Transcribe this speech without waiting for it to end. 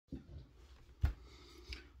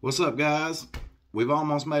What's up, guys? We've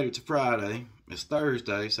almost made it to Friday. It's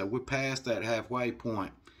Thursday, so we're past that halfway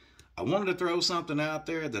point. I wanted to throw something out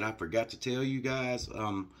there that I forgot to tell you guys.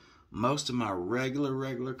 Most of my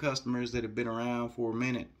regular customers that have been around for a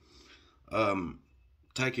minute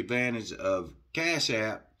take advantage of Cash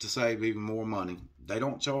App to save even more money. They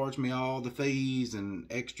don't charge me all the fees and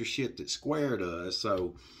extra shit that Square does.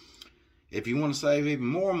 So if you want to save even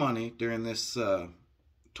more money during this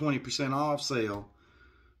 20% off sale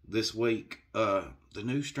this week, the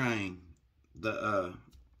new strain, the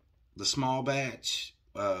small batch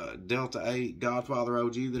Delta 8 Godfather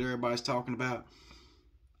OG that everybody's talking about,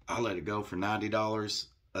 I'll let it go for $90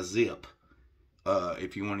 a zip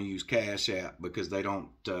if you want to use Cash App, because they don't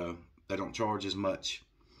charge as much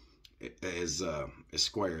as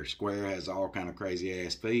Square. Square has all kind of crazy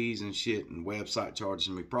ass fees and shit, and website charges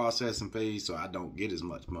me processing fees, so I don't get as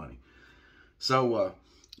much money. So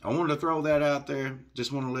I wanted to throw that out there.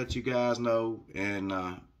 Just want to let you guys know. And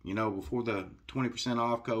before the 20%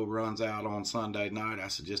 off code runs out on Sunday night, I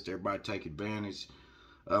suggest everybody take advantage.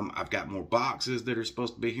 I've got more boxes that are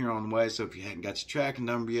supposed to be here on the way, so if you hadn't got your tracking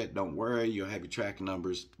number yet, don't worry. You'll have your tracking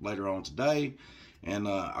numbers later on today, and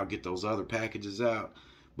I'll get those other packages out.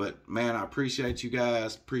 But man, I appreciate you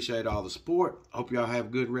guys. Appreciate all the support. Hope y'all have a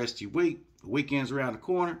good rest of your week. The weekend's around the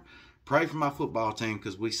corner. Pray for my football team,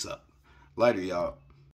 because we suck. Later, y'all.